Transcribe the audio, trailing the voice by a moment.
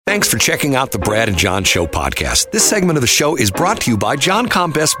Thanks for checking out the Brad and John Show podcast. This segment of the show is brought to you by John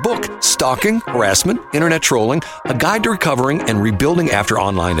Combest's book, Stalking, Harassment, Internet Trolling, A Guide to Recovering and Rebuilding After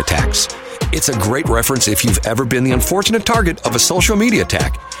Online Attacks. It's a great reference if you've ever been the unfortunate target of a social media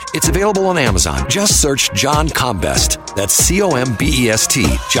attack. It's available on Amazon. Just search John Combest. That's C-O-M-B-E-S-T,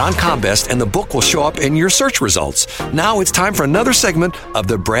 John Combest, and the book will show up in your search results. Now it's time for another segment of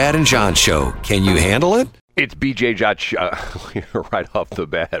the Brad and John Show. Can you handle it? It's BJ Jotch. Right off the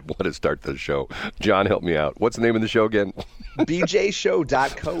bat, what to start the show. John, help me out. What's the name of the show again?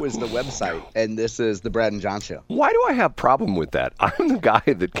 bjshow.co is the website, and this is the Brad and John Show. Why do I have a problem with that? I'm the guy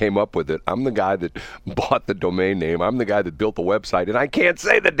that came up with it. I'm the guy that bought the domain name. I'm the guy that built the website, and I can't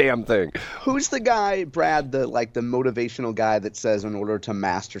say the damn thing. Who's the guy, Brad, the motivational guy that says in order to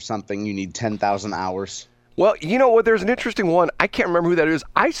master something, you need 10,000 hours? Well, you know what? There's an interesting one. I can't remember who that is.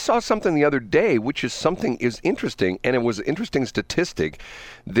 I saw something the other day, which is something is interesting, and it was an interesting statistic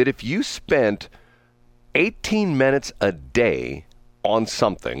that if you spent 18 minutes a day on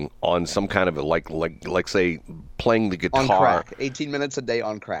something, on some kind of like say playing the guitar. On crack. 18 minutes a day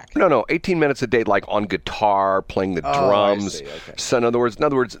on crack. No, 18 minutes a day like on guitar, playing the drums. I see. Okay. So in other words,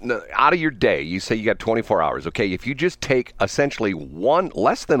 out of your day, you say you got 24 hours. Okay, if you just take essentially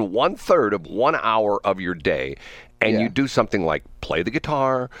less than 1/3 of 1 hour of your day, and you do something like play the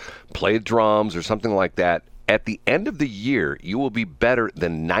guitar, play the drums, or something like that, at the end of the year, you will be better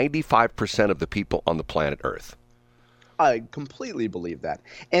than 95% of the people on the planet Earth. I completely believe that.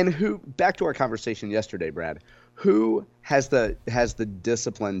 And back to our conversation yesterday, Brad, who has the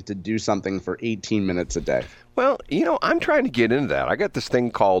discipline to do something for 18 minutes a day? Well, I'm trying to get into that. I got this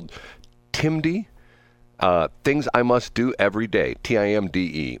thing called TIMDE, Things I Must Do Every Day,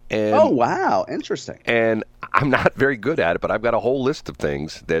 TIMDE. And, oh, wow. Interesting. And I'm not very good at it, but I've got a whole list of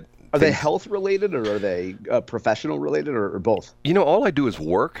things that... Are they health related, or are they professional related, or both? All I do is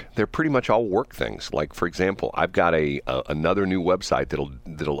work. They're pretty much all work things. Like, for example, I've got another new website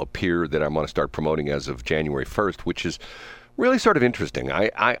that'll appear that I'm going to start promoting as of January 1st, which is really sort of interesting.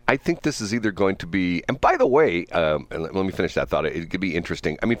 I think this is either going to be, and by the way, let me finish that thought. It could be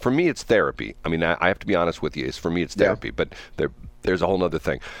interesting. I mean, for me, it's therapy. I mean, I have to be honest with you. For me, it's therapy, but there's a whole other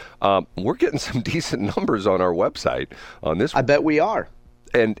thing. We're getting some decent numbers on our website on this. I bet we are.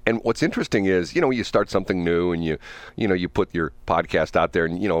 And what's interesting is, you start something new and you put your podcast out there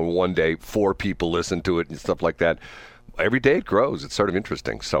and, one day 4 people listen to it and stuff like that. Every day it grows. It's sort of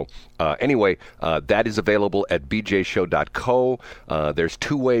interesting. So anyway, that is available at bjshow.co. There's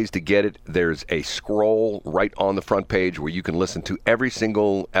 2 ways to get it. There's a scroll right on the front page where you can listen to every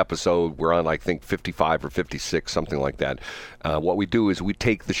single episode. We're on, I think, 55 or 56, something like that. What we do is we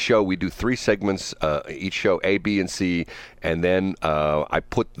take the show. We do 3 segments, each show, A, B, and C, and then I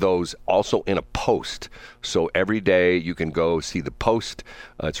put those also in a post. So every day you can go see the post.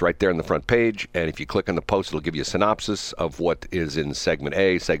 It's right there on the front page. And if you click on the post, it'll give you a synopsis of what is in segment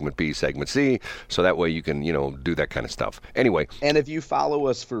A, segment B, segment C. So that way you can, do that kind of stuff. Anyway. And if you follow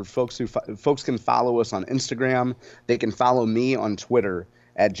us, for folks can follow us on Instagram, they can follow me on Twitter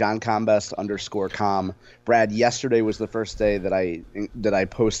at JohnCombest_com. Brad, yesterday was the first day that I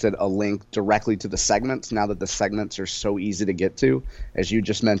posted a link directly to the segments, now that the segments are so easy to get to, as you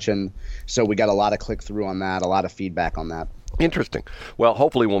just mentioned. So we got a lot of click-through on that, a lot of feedback on that. Interesting. Well,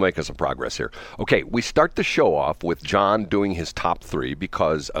 hopefully we'll make some progress here. Okay, we start the show off with John doing his top 3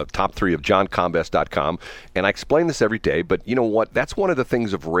 because of top 3 of JohnCombest.com. And I explain this every day, but you know what? That's one of the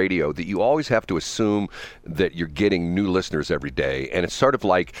things of radio that you always have to assume that you're getting new listeners every day. And it's sort of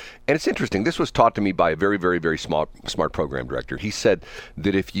like, and it's interesting. This was taught to me by a very, very, very smart program director. He said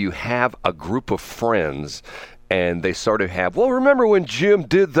that if you have a group of friends and they sort of have, well, remember when Jim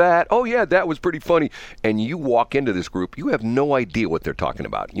did that? Oh, yeah, that was pretty funny. And you walk into this group, you have no idea what they're talking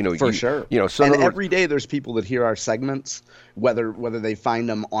about. For sure. So and every day there's people that hear our segments, whether they find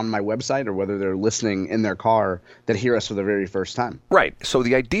them on my website or whether they're listening in their car, that hear us for the very first time. Right. So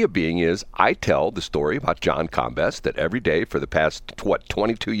the idea being is I tell the story about John Combest that every day for the past,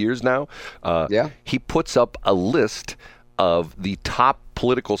 22 years now, he puts up a list of the top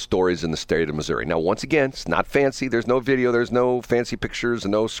political stories in the state of Missouri. Now, once again, it's not fancy. There's no video. There's no fancy pictures,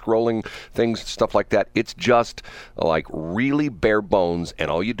 no scrolling things, stuff like that. It's just like really bare bones. And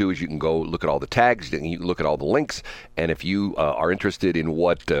all you do is you can go look at all the tags, you can look at all the links. And if you are interested in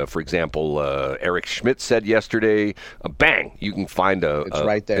what, for example, Eric Schmidt said yesterday, bang, you can find it's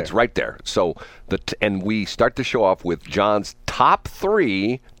right there. It's right there. So and we start the show off with John's top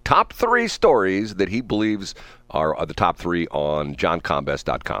three stories that he believes are the top 3 on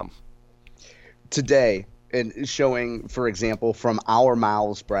JohnCombest.com. Today, and showing, for example, from our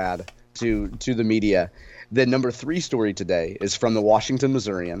mouths, Brad, to the media, The number 3 story today is from the Washington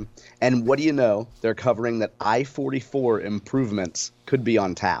Missourian. And what do you know? They're covering that I-44 improvements could be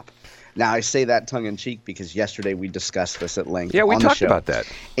on tap. Now, I say that tongue-in-cheek because yesterday we discussed this at length. Yeah, we on the talked show. about that.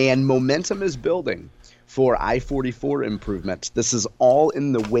 And momentum is building for I-44 improvements. This is all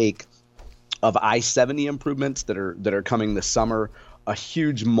in the wake of I-70 improvements that are coming this summer, a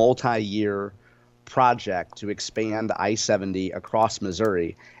huge multi-year project to expand I-70 across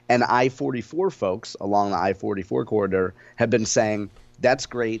Missouri. And I-44 folks along the I-44 corridor have been saying, that's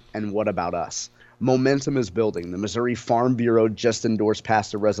great, and what about us? Momentum is building. The Missouri Farm Bureau just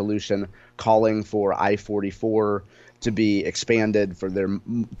passed a resolution calling for I-44 to be expanded, for there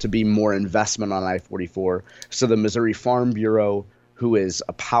to be more investment on I-44. So the Missouri Farm Bureau, who is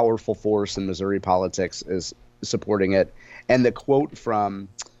a powerful force in Missouri politics, is supporting it. And the quote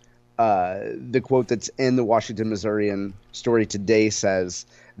that's in the Washington Missourian story today says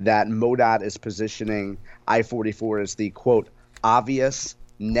that MoDOT is positioning I-44 as the, quote, obvious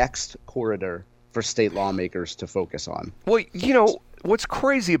next corridor for state lawmakers to focus on. Well, you know, what's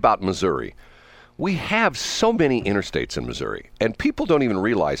crazy about Missouri, we have so many interstates in Missouri, and people don't even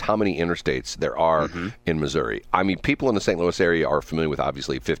realize how many interstates there are in Missouri. I mean, people in the St. Louis area are familiar with,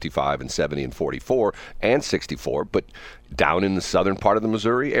 obviously, 55 and 70 and 44 and 64, but down in the southern part of the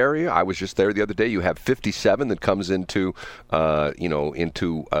Missouri area, I was just there the other day, you have 57 that comes into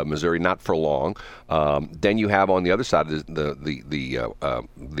Missouri, not for long. Then you have on the other side of the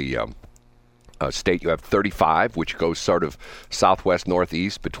state, you have 35, which goes sort of southwest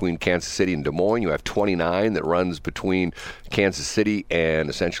northeast between Kansas City and Des Moines. You have 29 that runs between Kansas City and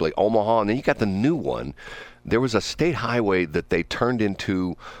essentially Omaha. And then you got the new one. There was a state highway that they turned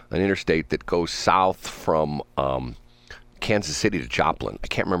into an interstate that goes south from Kansas City to Joplin. I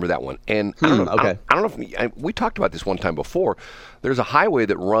can't remember that one. And I don't know. Okay. I don't know if we talked about this one time before. There's a highway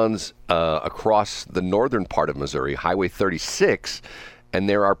that runs across the northern part of Missouri, Highway 36. And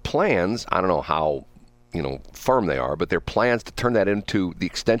there are plans, I don't know how, firm they are, but there are plans to turn that into the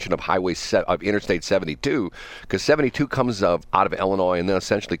extension of of Interstate 72, because 72 comes out of Illinois and then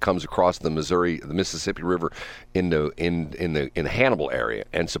essentially comes across the Mississippi River in the Hannibal area.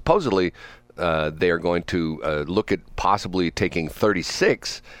 And supposedly they are going to look at possibly taking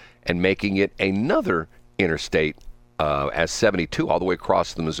 36 and making it another interstate as 72 all the way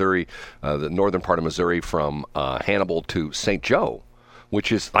across the Missouri, the northern part of Missouri from Hannibal to St. Joe.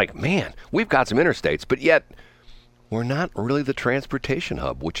 Which is like, man, we've got some interstates, but yet we're not really the transportation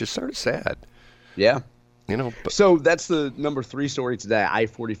hub, which is sort of sad. Yeah. But So that's the number 3 story today,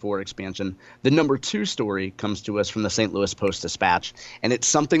 I-44 expansion. The number 2 story comes to us from the St. Louis Post-Dispatch, and it's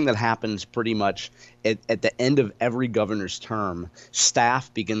something that happens pretty much at the end of every governor's term.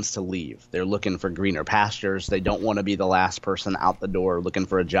 Staff begins to leave. They're looking for greener pastures. They don't want to be the last person out the door looking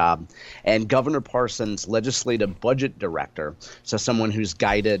for a job. And Governor Parsons, legislative budget director, so someone who's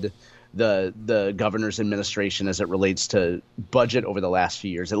guided the governor's administration as it relates to budget over the last few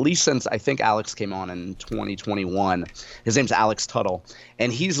years, at least since I think Alex came on in 2021. His name's Alex Tuttle,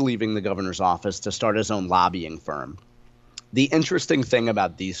 and he's leaving the governor's office to start his own lobbying firm. The interesting thing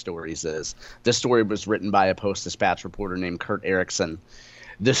about these stories is this story was written by a Post-Dispatch reporter named Kurt Erickson.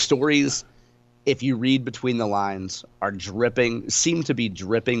 The stories, if you read between the lines, seem to be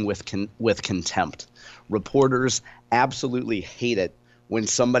dripping with contempt. Reporters absolutely hate it when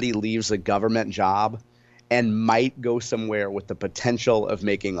somebody leaves a government job and might go somewhere with the potential of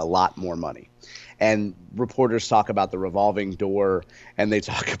making a lot more money. And reporters talk about the revolving door, and they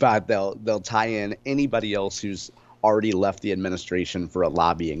talk about they'll tie in anybody else who's already left the administration for a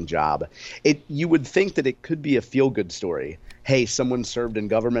lobbying job. You would think that it could be a feel-good story. Hey, someone served in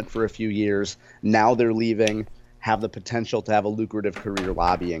government for a few years, now they're leaving, have the potential to have a lucrative career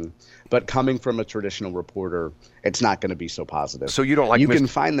lobbying. But coming from a traditional reporter, it's not going to be so positive. So you don't like... You can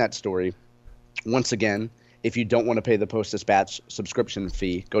find that story, once again, if you don't want to pay the Post-Dispatch subscription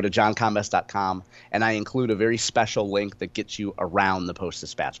fee, go to johncombest.com, and I include a very special link that gets you around the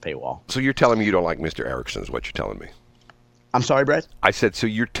Post-Dispatch paywall. So you're telling me you don't like Mr. Erickson is what you're telling me? I'm sorry, Brett? I said, so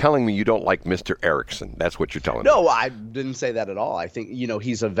you're telling me you don't like Mr. Erickson. That's what you're telling me. No, I didn't say that at all. I think,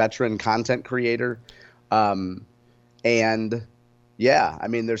 he's a veteran content creator. And yeah, I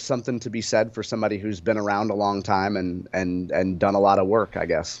mean, there's something to be said for somebody who's been around a long time and done a lot of work, I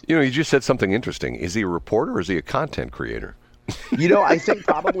guess. You just said something interesting. Is he a reporter or is he a content creator? I think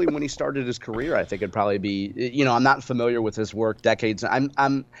probably when he started his career, I think it'd probably be, I'm not familiar with his work decades.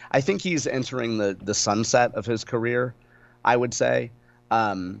 I think he's entering the sunset of his career, I would say.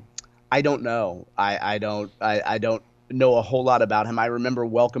 I don't know. I don't know a whole lot about him. I remember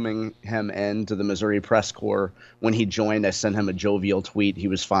welcoming him into the Missouri Press Corps when he joined. I sent him a jovial tweet. He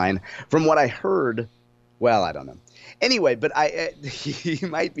was fine. From what I heard, Well, I don't know. Anyway, but he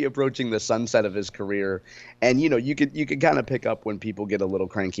might be approaching the sunset of his career, and you could kind of pick up when people get a little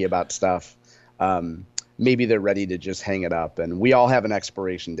cranky about stuff. Maybe they're ready to just hang it up, and we all have an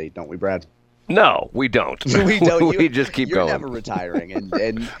expiration date, don't we, Brad? No, we don't. We don't. We just keep going. You're never retiring.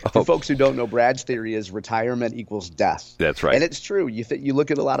 And for folks who don't know, Brad's theory is retirement equals death. That's right. And it's true. You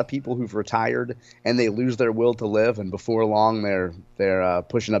look at a lot of people who've retired and they lose their will to live, and before long they're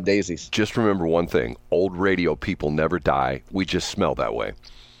pushing up daisies. Just remember one thing: old radio people never die. We just smell that way.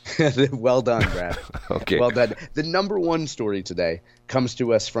 Well done, Brad. Okay. Well done. The number one story today comes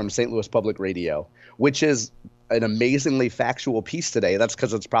to us from St. Louis Public Radio, which is an amazingly factual piece today. That's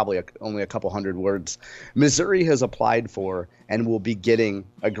because it's probably only a couple hundred words. Missouri has applied for and will be getting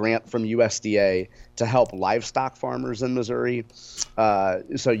a grant from USDA to help livestock farmers in Missouri.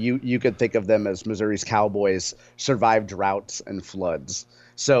 So you could think of them as Missouri's cowboys survive droughts and floods.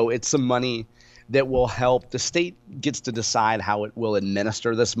 So it's some money that will help. The state gets to decide how it will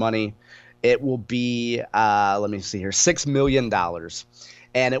administer this money. It will be, let me see here, $6 million.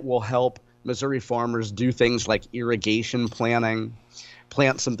 And it will help Missouri farmers do things like irrigation planning,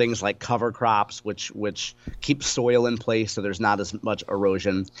 plant some things like cover crops, which keep soil in place so there's not as much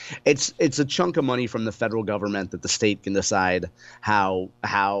erosion. It's a chunk of money from the federal government that the state can decide how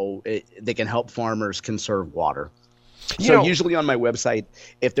they can help farmers conserve water. So usually on my website,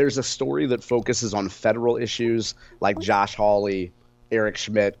 if there's a story that focuses on federal issues like Josh Hawley, Eric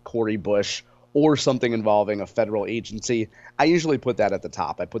Schmidt, Corey Bush, or something involving a federal agency, I usually put that at the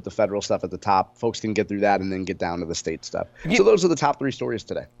top. I put the federal stuff at the top. Folks can get through that and then get down to the state stuff. So those are the top three stories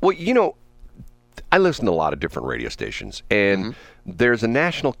today. Well, I listen to a lot of different radio stations, and there's a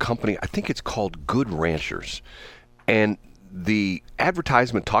national company, I think it's called Good Ranchers, and the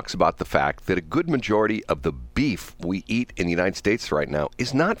advertisement talks about the fact that a good majority of the beef we eat in the United States right now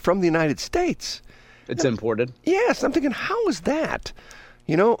is not from the United States. It's imported. Yes, I'm thinking, how is that?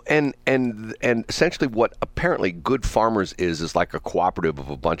 And essentially what apparently Good Farmers is like a cooperative of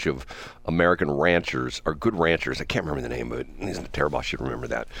a bunch of American ranchers, or Good Ranchers. I can't remember the name of it. Isn't it terrible? I should remember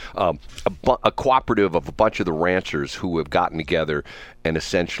that. A cooperative of a bunch of the ranchers who have gotten together and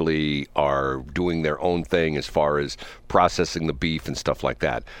essentially are doing their own thing as far as processing the beef and stuff like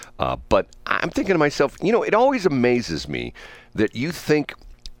that. But I'm thinking to myself, it always amazes me that you think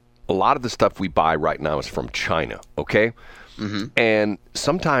a lot of the stuff we buy right now is from China, okay? Mm-hmm. And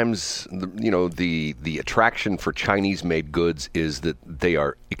sometimes, the attraction for Chinese-made goods is that they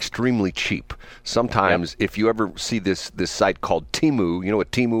are extremely cheap. Sometimes, if you ever see this site called Temu, you know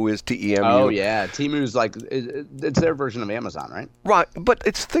what Temu is? T-E-M-U? Oh, yeah. Temu's like, it's their version of Amazon, right? Right. But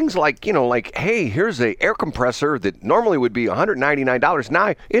it's things like, hey, here's an air compressor that normally would be $199.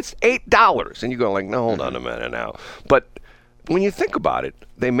 Now it's $8. And you go like, no, hold on a minute now. But when you think about it,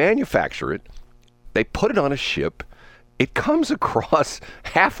 they manufacture it, they put it on a ship, it comes across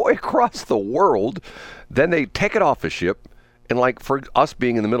halfway across the world, then they take it off a ship, and like for us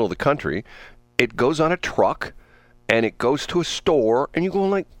being in the middle of the country, it goes on a truck, and it goes to a store, and you go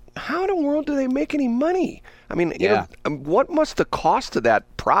like, how in the world do they make any money? I mean, what must the cost of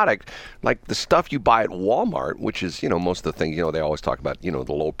that product, like the stuff you buy at Walmart, which is, most of the things, they always talk about, the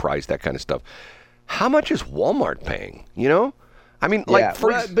low price, that kind of stuff. How much is Walmart paying, I mean,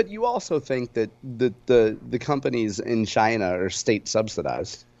 but you also think that the companies in China are state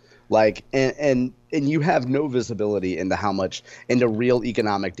subsidized, and you have no visibility into real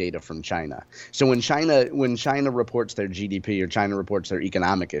economic data from China. So when China reports their GDP or China reports their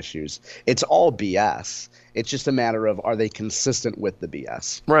economic issues, it's all BS. It's just a matter of, are they consistent with the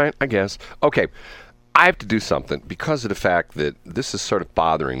BS? Right, I guess. Okay. I have to do something because of the fact that this is sort of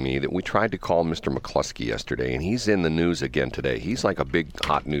bothering me, that we tried to call Mr. McCluskey yesterday, and he's in the news again today. He's like a big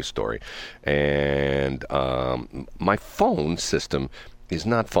hot news story. And my phone system is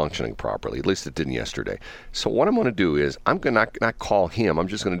not functioning properly. At least it didn't yesterday. So what I'm going to do is I'm going to not call him. I'm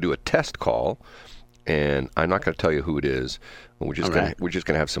just going to do a test call, and I'm not going to tell you who it is. We're just going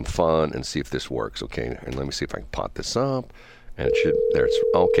to have some fun and see if this works, okay? And let me see if I can pot this up. And it should,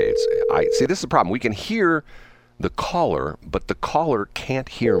 see, this is the problem. We can hear the caller, but the caller can't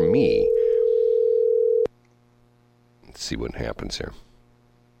hear me. Let's see what happens here.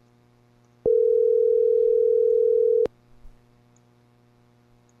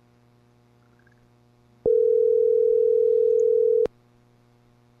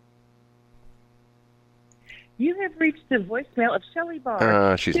 You have reached the voicemail of Shelley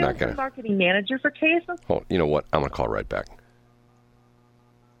Barr. She's not going to. Marketing manager for KSL. Hold, you know what? I'm going to call right back.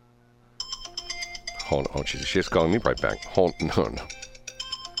 Hold on. She's calling me right back. No.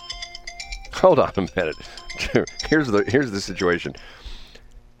 Hold on a minute. Here's the situation.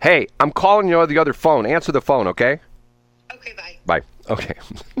 Hey, I'm calling you on the other phone. Answer the phone, okay? Okay, bye. Bye. Okay.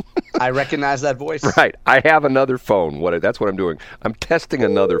 I recognize that voice. Right. I have another phone. That's what I'm doing. I'm testing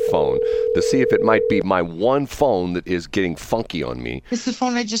another phone to see if it might be my one phone that is getting funky on me. It's the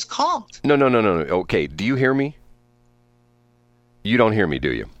phone I just called. No. Okay. Do you hear me? You don't hear me,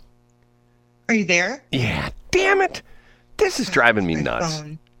 do you? Are you there? Yeah. Damn it. This is driving me My nuts.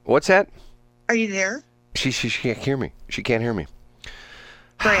 phone. What's that? Are you there? She can't hear me. She can't hear me.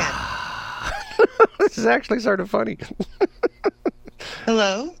 Brad. This is actually sort of funny.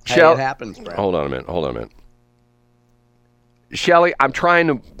 Hello? Hey, it happens, Brad. Hold on a minute. Shelly, I'm trying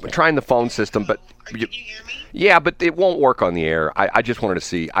the phone system, but Can you hear me? yeah, but it won't work on the air. I just wanted to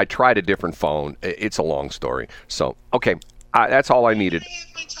see. I tried a different phone. It's a long story. So, okay, that's all I needed. Were you going to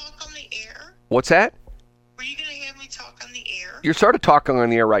have me talk on the air? What's that? Were you going to have me talk on the air? You're sort of talking on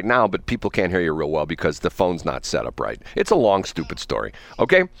the air right now, but people can't hear you real well because the phone's not set up right. It's a long, stupid story.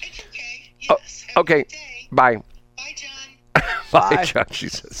 Okay? It's okay. Oh, Yes. Have a okay. good day. Bye. Bye, John. Bye, John.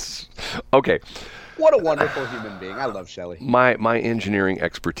 Jesus. Okay. What a wonderful human being. I love Shelley. My engineering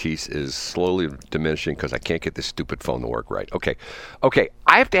expertise is slowly diminishing because I can't get this stupid phone to work right. Okay.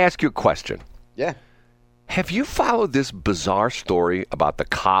 I have to ask you a question. Yeah. Have you followed this bizarre story about the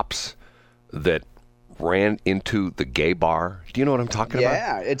cops that ran into the gay bar? Do you know what I'm talking about?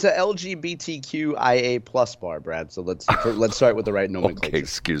 Yeah, it's a LGBTQIA plus bar, Brad. So let's start with the right nomenclature. Okay,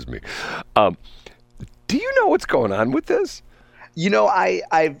 excuse me. Do you know what's going on with this? You know,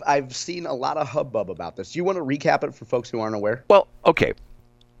 I've seen a lot of hubbub about this. Do you want to recap it for folks who aren't aware? Well, okay.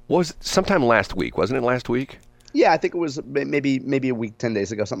 Was sometime last week, wasn't it last week? Yeah, I think it was maybe a week, 10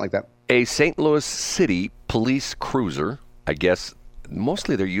 days ago, something like that. A St. Louis City police cruiser, I guess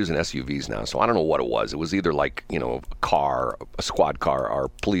mostly they're using SUVs now, so I don't know what it was. It was either like, a car, a squad car, or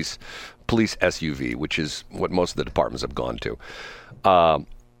police SUV, which is what most of the departments have gone to.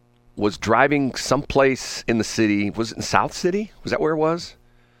 Was driving someplace in the city. Was it in South City? Was that where it was?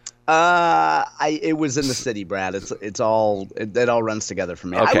 It was in the city, Brad. It all runs together for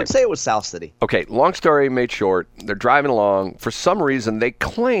me. Okay. I would say it was South City. Okay, long story made short. They're driving along. For some reason, they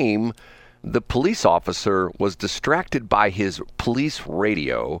claim the police officer was distracted by his police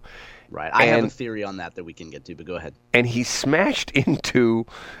radio. Right. I have a theory on that we can get to, but go ahead. And he smashed into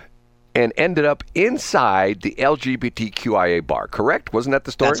and ended up inside the LGBTQIA bar, correct? Wasn't that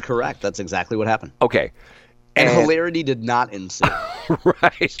the story? That's correct. That's exactly what happened. Okay. And hilarity did not ensue.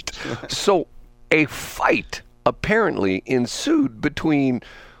 Right. So a fight apparently ensued between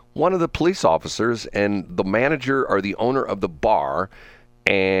one of the police officers and the manager or the owner of the bar,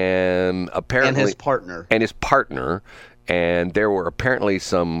 and apparently and his partner. And there were apparently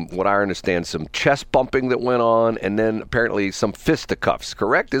what I understand, some chest bumping that went on, and then apparently some fisticuffs,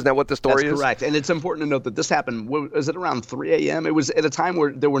 correct? Isn't that what the story is? That's correct. And it's important to note that this happened, was it around 3 a.m.? It was at a time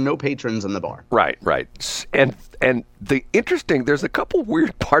where there were no patrons in the bar. Right. And there's a couple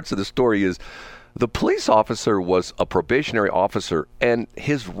weird parts of the story is the police officer was a probationary officer, and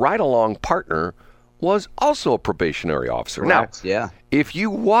his ride-along partner was also a probationary officer. Correct. Now, yeah. If you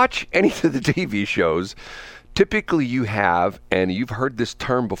watch any of the TV shows, typically you have, and you've heard this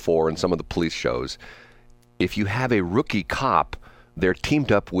term before in some of the police shows, if you have a rookie cop, they're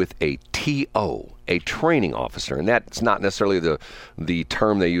teamed up with a TO, a training officer, and that's not necessarily the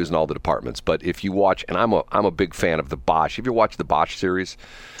term they use in all the departments. But if you watch, and I'm a big fan of the Bosch. Have you watched the Bosch series?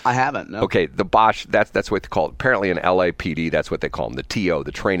 I haven't. No. Okay, the Bosch. That's what they call it. Apparently in LAPD, that's what they call them, the TO,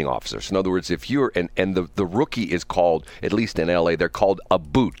 the training officer. So in other words, if you're and the rookie is called, at least in LA, they're called a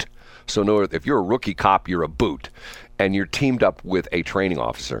boot. So in other words, if you're a rookie cop, you're a boot, and you're teamed up with a training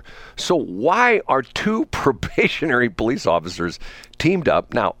officer. So why are two probationary police officers teamed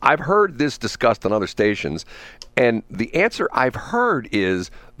up? Now, I've heard this discussed on other stations, and the answer I've heard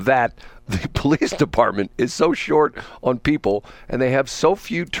is that the police department is so short on people, and they have so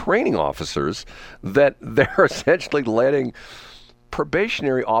few training officers that they're essentially letting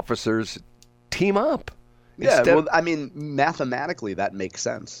probationary officers team up. Yeah, I mean, mathematically that makes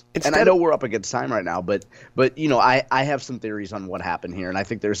sense. And I know we're up against time right now, but I have some theories on what happened here, and I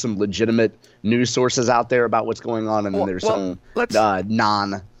think there's some legitimate news sources out there about what's going on, and then there's some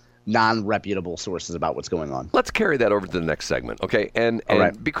non-reputable sources about what's going on. Let's carry that over to the next segment, okay? And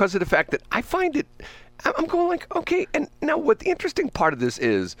right. Because of the fact that I find it, I'm going like, okay, and now what the interesting part of this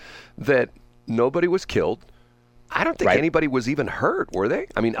is that nobody was killed. I don't think anybody was even hurt, were they?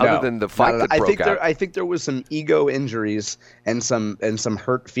 I mean, other than the fight that broke out. I think there was some ego injuries and some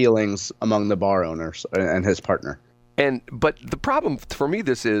hurt feelings among the bar owners and his partner. But the problem for me,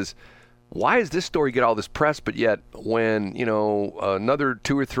 this is why does this story get all this press, but yet when, another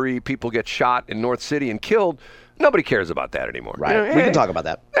 2 or 3 people get shot in North City and killed, nobody cares about that anymore. Right. We can talk about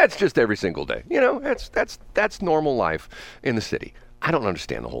that. That's just every single day. That's normal life in the city. I don't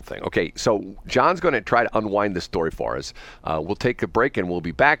understand the whole thing. Okay, so John's going to try to unwind this story for us. We'll take a break and we'll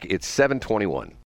be back. It's 7:21.